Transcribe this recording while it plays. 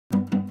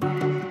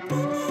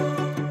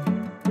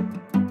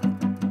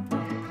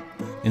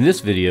In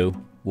this video,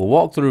 we'll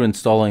walk through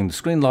installing the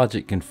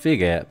ScreenLogic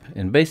Config app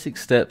and basic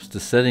steps to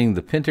setting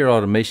the Pentair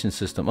automation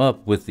system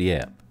up with the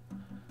app.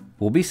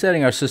 We'll be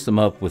setting our system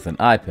up with an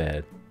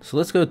iPad, so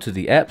let's go to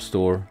the App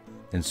Store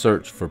and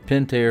search for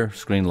Pentair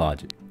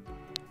ScreenLogic.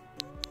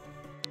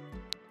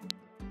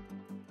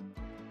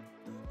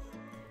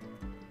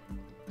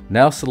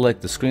 Now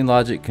select the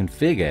ScreenLogic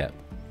Config app,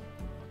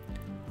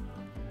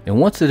 and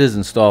once it is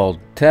installed,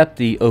 tap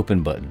the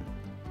Open button.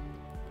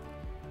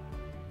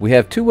 We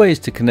have two ways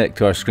to connect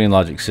to our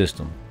ScreenLogic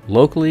system,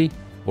 locally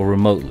or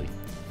remotely.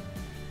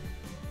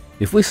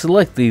 If we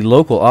select the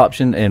local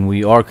option and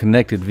we are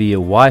connected via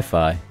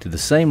Wi-Fi to the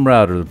same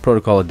router the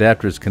protocol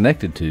adapter is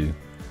connected to,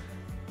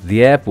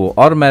 the app will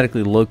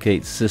automatically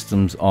locate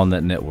systems on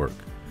that network.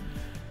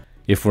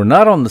 If we're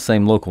not on the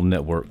same local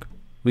network,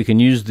 we can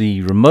use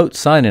the remote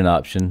sign-in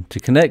option to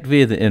connect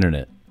via the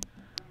internet.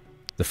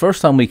 The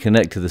first time we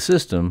connect to the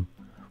system,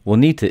 we'll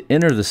need to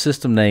enter the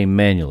system name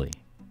manually.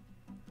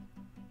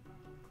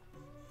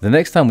 The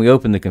next time we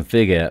open the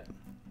Config app,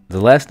 the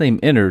last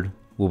name entered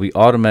will be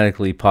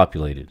automatically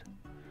populated.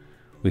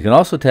 We can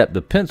also tap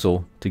the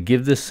pencil to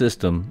give this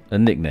system a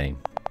nickname.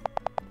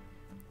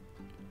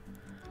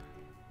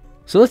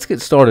 So let's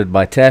get started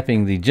by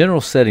tapping the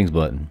General Settings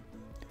button.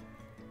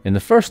 And the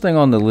first thing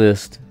on the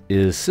list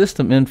is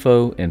System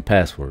Info and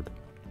Password.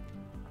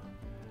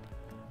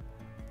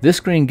 This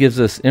screen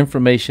gives us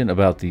information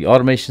about the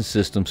automation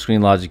system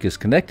ScreenLogic is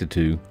connected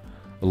to,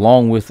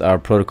 along with our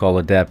protocol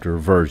adapter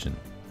version.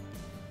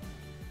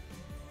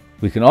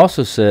 We can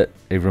also set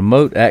a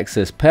remote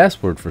access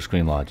password for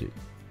ScreenLogic.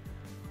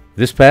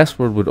 This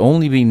password would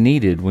only be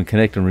needed when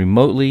connecting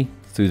remotely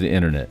through the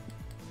internet.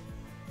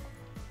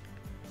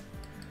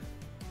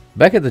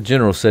 Back at the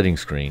General Settings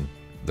screen,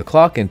 the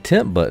Clock and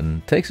Temp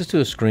button takes us to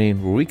a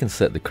screen where we can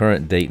set the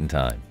current date and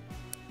time.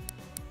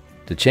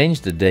 To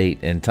change the date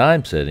and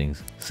time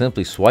settings,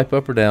 simply swipe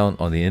up or down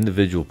on the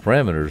individual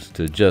parameters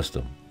to adjust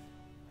them.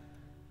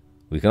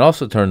 We can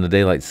also turn the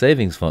daylight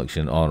savings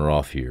function on or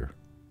off here.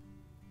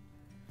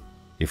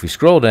 If we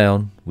scroll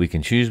down, we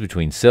can choose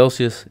between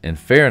Celsius and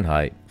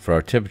Fahrenheit for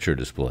our temperature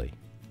display.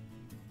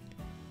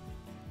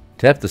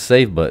 Tap the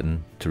Save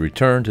button to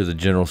return to the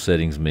General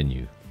Settings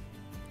menu.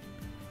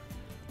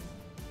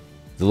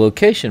 The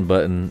Location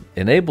button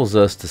enables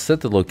us to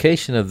set the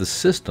location of the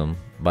system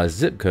by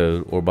zip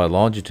code or by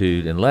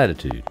longitude and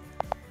latitude.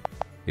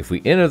 If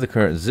we enter the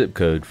current zip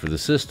code for the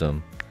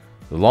system,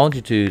 the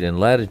longitude and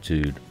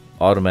latitude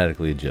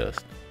automatically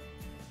adjust.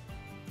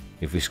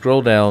 If we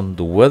scroll down,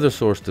 the weather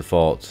source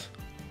defaults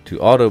to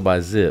auto by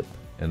zip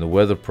and the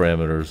weather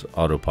parameters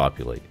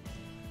auto-populate.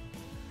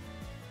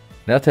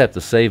 Now tap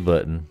the Save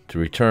button to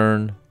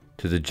return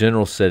to the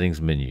General Settings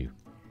menu.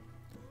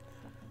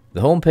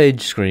 The home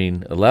page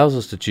screen allows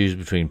us to choose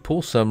between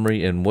Pool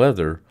Summary and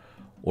Weather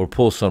or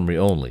Pool Summary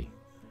only.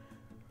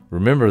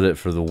 Remember that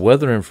for the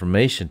weather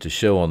information to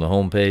show on the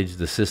home page,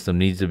 the system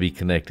needs to be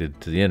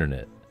connected to the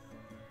internet.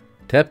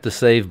 Tap the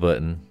Save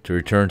button to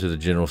return to the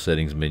General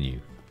Settings menu.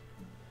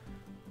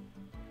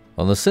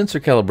 On the sensor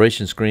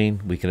calibration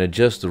screen, we can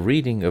adjust the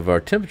reading of our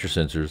temperature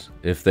sensors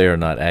if they are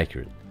not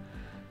accurate.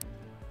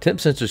 Temp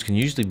sensors can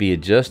usually be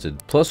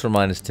adjusted plus or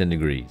minus 10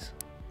 degrees.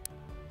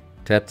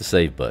 Tap the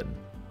Save button.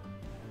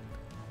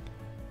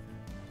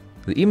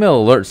 The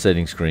Email Alert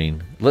Settings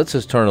screen lets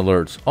us turn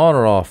alerts on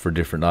or off for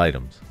different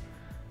items.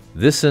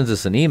 This sends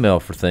us an email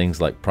for things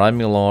like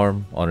priming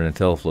alarm on an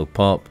IntelliFlow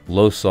pump,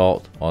 low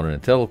salt on an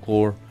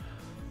IntelliCore,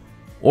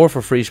 or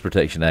for freeze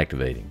protection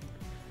activating.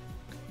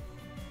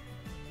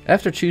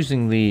 After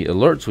choosing the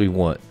alerts we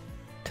want,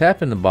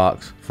 tap in the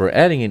box for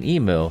adding an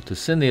email to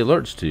send the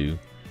alerts to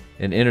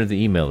and enter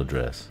the email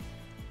address.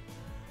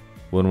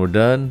 When we're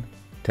done,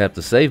 tap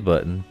the Save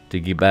button to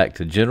get back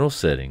to General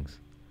Settings,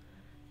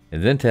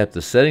 and then tap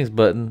the Settings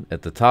button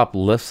at the top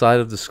left side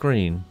of the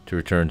screen to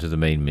return to the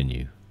main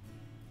menu.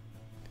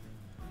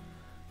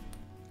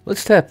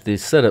 Let's tap the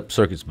Setup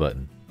Circuits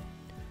button.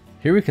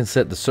 Here we can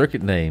set the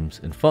circuit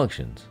names and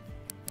functions.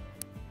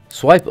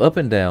 Swipe up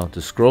and down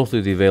to scroll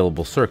through the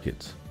available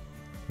circuits.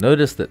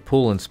 Notice that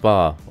Pool and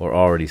Spa are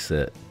already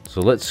set,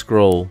 so let's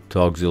scroll to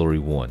Auxiliary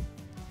 1.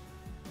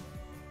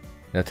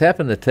 Now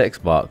tap in the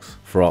text box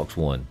for Aux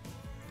 1,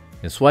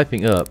 and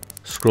swiping up,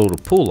 scroll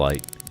to Pool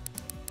Light,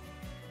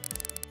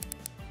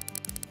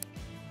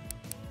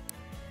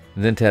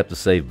 and then tap the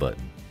Save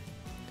button.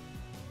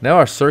 Now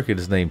our circuit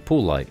is named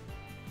Pool Light.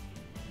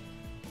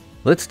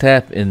 Let's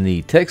tap in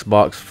the text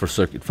box for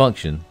Circuit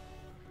Function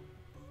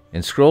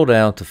and scroll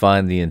down to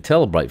find the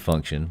IntelliBrite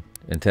function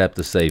and tap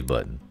the Save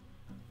button.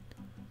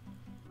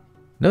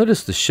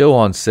 Notice the Show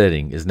On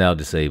setting is now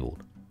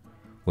disabled.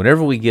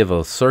 Whenever we give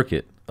a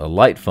circuit a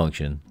light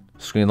function,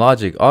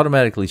 ScreenLogic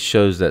automatically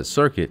shows that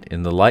circuit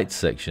in the Lights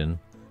section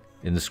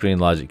in the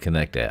ScreenLogic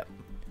Connect app.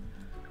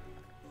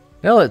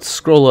 Now let's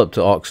scroll up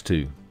to Aux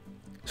 2.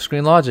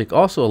 ScreenLogic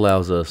also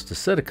allows us to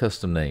set a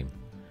custom name.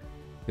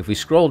 If we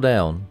scroll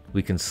down,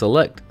 we can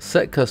select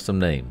Set Custom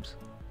Names.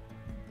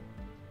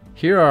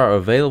 Here are our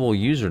available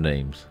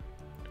usernames.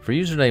 For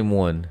username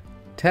 1,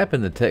 tap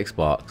in the text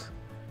box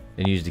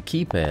and use the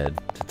keypad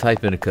to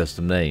type in a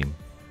custom name.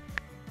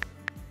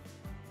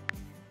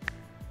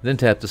 Then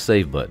tap the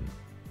Save button.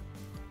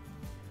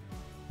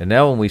 And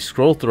now when we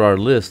scroll through our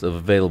list of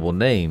available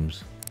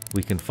names,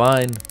 we can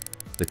find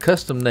the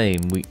custom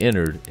name we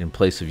entered in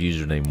place of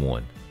username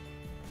 1.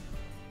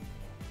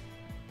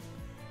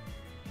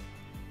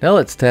 Now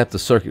let's tap the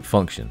circuit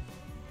function.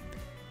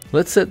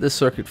 Let's set this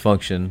circuit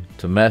function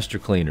to Master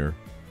Cleaner.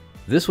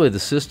 This way the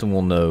system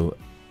will know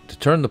to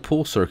turn the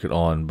pull circuit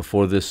on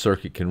before this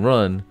circuit can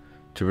run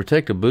to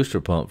protect a booster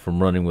pump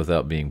from running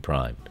without being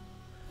primed.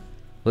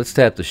 Let's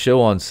tap the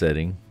Show On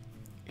setting.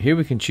 Here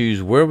we can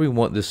choose where we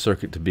want this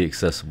circuit to be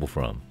accessible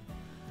from.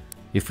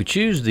 If we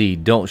choose the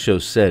Don't Show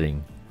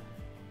setting,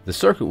 the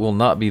circuit will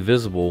not be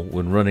visible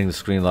when running the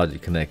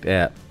ScreenLogic Connect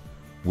app,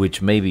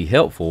 which may be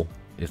helpful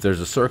if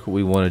there's a circuit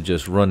we want to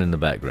just run in the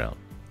background.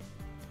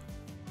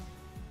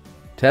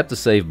 Tap the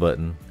Save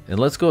button, and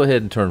let's go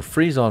ahead and turn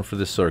Freeze on for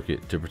this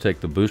circuit to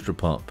protect the booster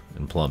pump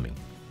and plumbing.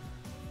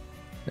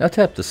 Now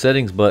tap the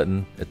Settings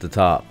button at the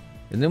top,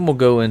 and then we'll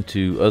go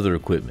into Other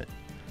Equipment.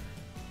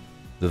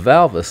 The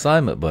Valve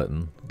Assignment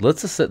button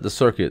lets us set the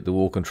circuit that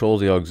will control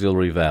the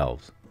auxiliary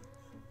valves,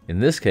 in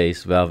this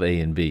case valve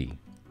A and B.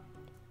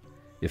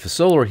 If a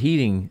solar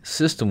heating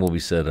system will be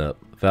set up,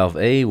 valve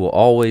A will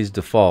always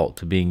default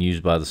to being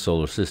used by the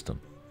solar system.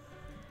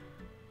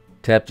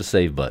 Tap the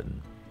Save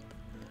button.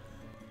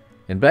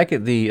 And back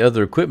at the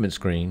Other Equipment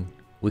screen,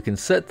 we can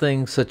set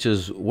things such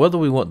as whether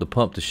we want the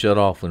pump to shut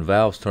off when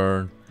valves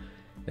turn,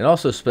 and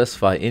also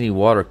specify any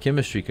water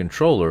chemistry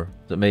controller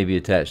that may be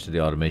attached to the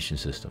automation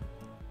system.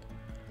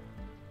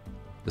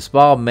 The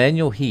spa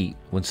manual heat,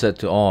 when set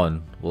to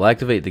on, will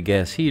activate the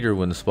gas heater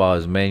when the spa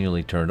is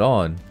manually turned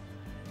on,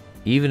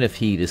 even if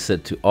heat is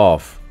set to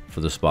off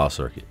for the spa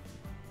circuit.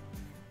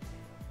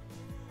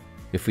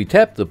 If we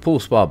tap the Pull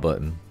Spa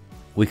button,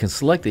 we can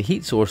select a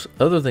heat source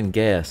other than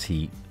gas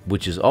heat,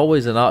 which is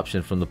always an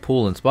option from the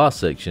Pool and Spa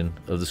section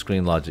of the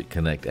ScreenLogic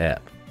Connect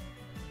app.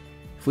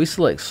 If we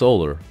select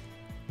solar,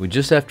 we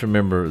just have to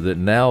remember that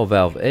now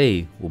valve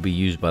A will be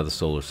used by the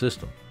solar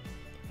system.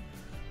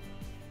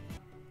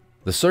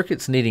 The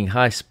circuits needing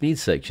high speed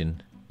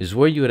section is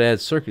where you would add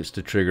circuits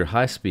to trigger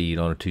high speed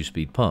on a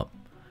 2-speed pump.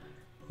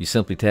 You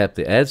simply tap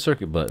the Add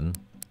Circuit button,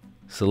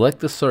 select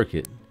the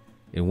circuit,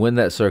 and when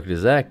that circuit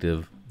is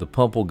active, the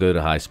pump will go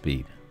to high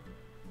speed.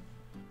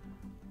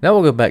 Now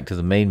we'll go back to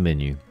the main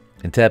menu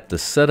and tap the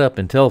Setup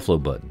and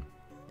Teleflow button.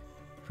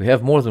 If we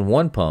have more than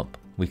one pump,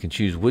 we can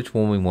choose which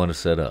one we want to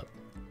set up.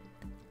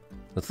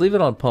 Let's leave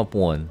it on pump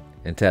 1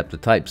 and tap the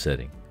Type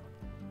setting.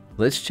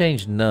 Let's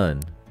change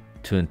None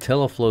to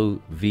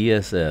IntelliFlow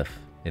VSF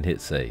and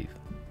hit Save.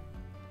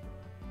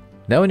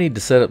 Now we need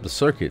to set up the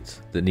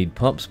circuits that need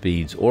pump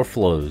speeds or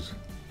flows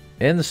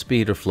and the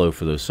speed or flow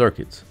for those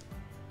circuits.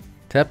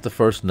 Tap the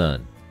first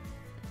None.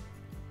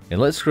 And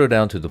let's scroll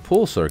down to the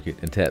Pull circuit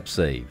and tap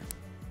Save.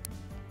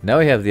 Now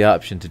we have the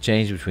option to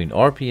change between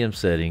RPM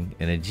setting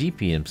and a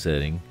GPM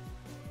setting.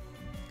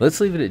 Let's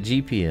leave it at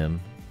GPM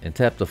and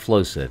tap the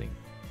Flow setting.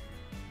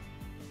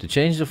 To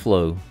change the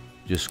flow,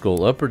 just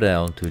scroll up or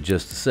down to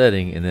adjust the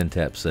setting and then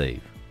tap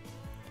Save.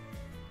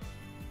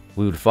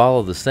 We would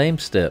follow the same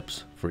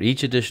steps for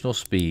each additional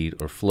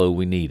speed or flow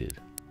we needed.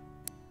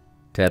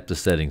 Tap the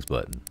Settings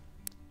button.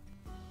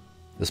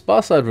 The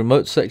Spa Side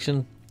Remote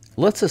section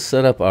lets us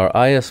set up our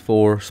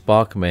IS4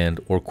 Spa Command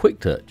or Quick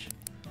Touch.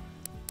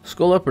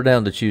 Scroll up or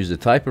down to choose the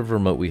type of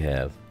remote we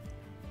have,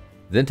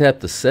 then tap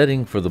the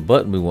setting for the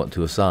button we want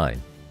to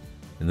assign,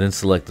 and then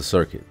select the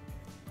circuit.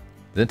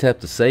 Then tap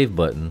the Save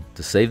button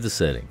to save the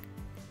setting.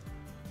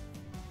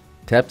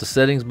 Tap the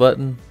Settings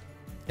button,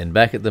 and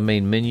back at the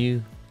main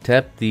menu,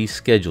 tap the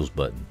Schedules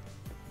button.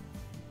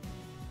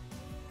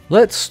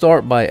 Let's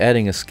start by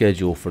adding a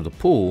schedule for the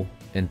pool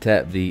and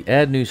tap the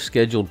Add New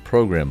Scheduled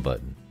Program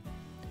button.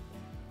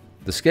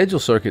 The schedule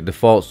circuit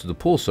defaults to the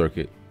pool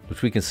circuit,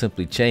 which we can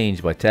simply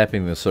change by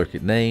tapping the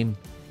circuit name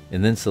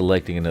and then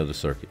selecting another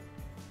circuit.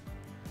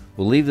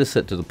 We'll leave this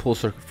set to the pool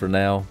circuit for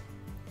now.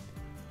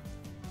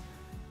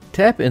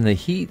 Tap in the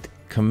Heat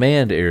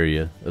Command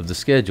area of the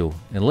schedule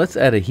and let's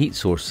add a heat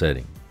source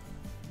setting.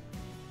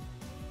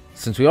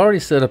 Since we already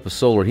set up a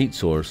solar heat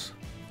source,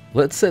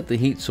 let's set the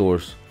heat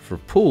source for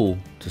pool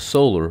to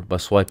solar by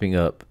swiping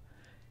up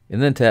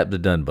and then tap the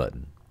Done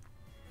button.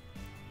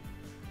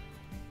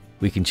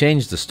 We can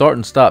change the start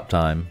and stop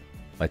time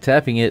by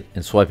tapping it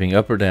and swiping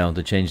up or down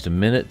to change the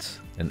minutes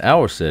and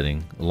hour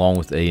setting along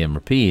with AM or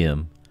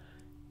PM,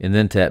 and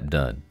then tap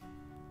Done.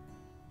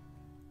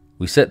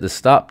 We set the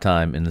stop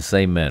time in the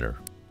same manner.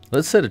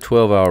 Let's set a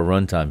 12-hour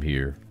runtime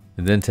here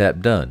and then tap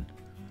Done.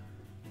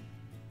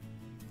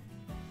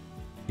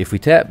 If we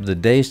tap the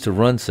Days to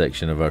Run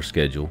section of our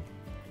schedule,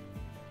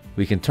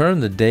 we can turn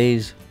the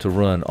days to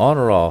run on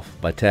or off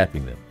by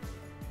tapping them.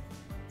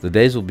 The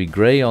days will be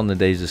gray on the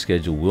days the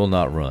schedule will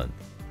not run.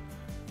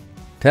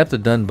 Tap the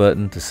Done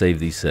button to save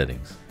these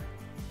settings.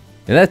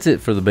 And that's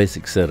it for the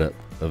basic setup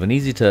of an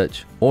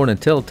EasyTouch or an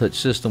IntelliTouch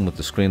system with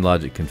the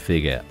ScreenLogic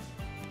Config app.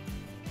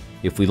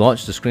 If we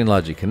launch the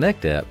ScreenLogic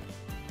Connect app,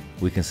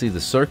 we can see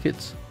the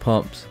circuits,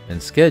 pumps,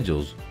 and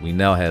schedules we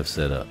now have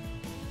set up.